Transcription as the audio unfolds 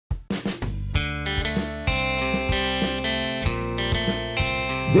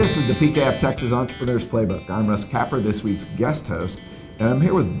This is the PKF Texas Entrepreneurs Playbook. I'm Russ Capper, this week's guest host, and I'm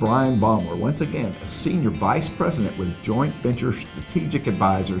here with Brian Baumler, once again a Senior Vice President with Joint Venture Strategic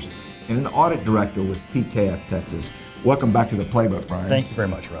Advisors and an Audit Director with PKF Texas. Welcome back to the Playbook, Brian. Thank you very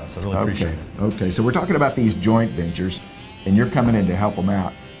much, Russ. I really appreciate it. Okay, so we're talking about these joint ventures, and you're coming in to help them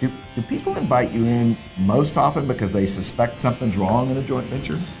out. Do people invite you in most often because they suspect something's wrong in a joint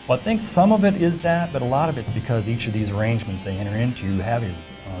venture? Well, I think some of it is that, but a lot of it's because each of these arrangements they enter into have a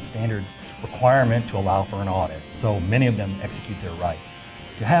standard requirement to allow for an audit. So many of them execute their right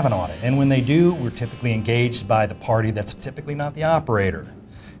to have an audit. And when they do, we're typically engaged by the party that's typically not the operator.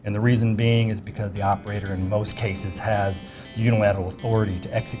 And the reason being is because the operator in most cases has the unilateral authority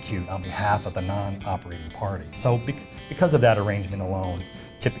to execute on behalf of the non-operating party. So because of that arrangement alone,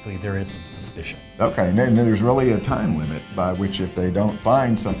 typically there is some suspicion. Okay, and then there's really a time limit by which if they don't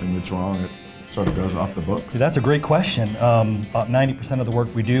find something that's wrong, it sort of goes off the books? That's a great question. About 90% of the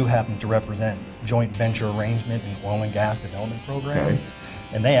work we do happens to represent joint venture arrangement in oil and gas development programs. Okay.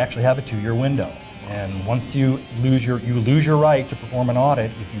 And they actually have a 2-year window. And once you lose your right to perform an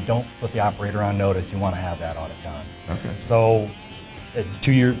audit if you don't put the operator on notice. You want to have that audit done. Okay. So at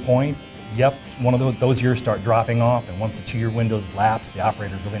the 2-year point, yep, one of those years start dropping off, and once the 2-year window's lapsed, the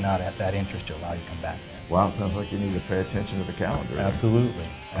operator really not at that interest to allow you to come back in. Wow, it sounds like you need to pay attention to the calendar. Absolutely,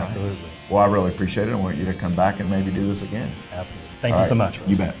 absolutely. Right. Well, I really appreciate it. I want you to come back and maybe do this again. Absolutely. Thank you so much, Russ.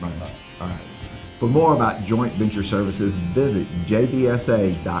 You bet, Brian. All right. For more about joint venture services, visit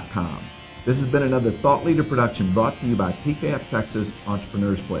JVSA.com. This has been another Thought Leader production brought to you by PKF Texas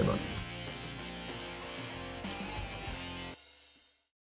Entrepreneurs Playbook.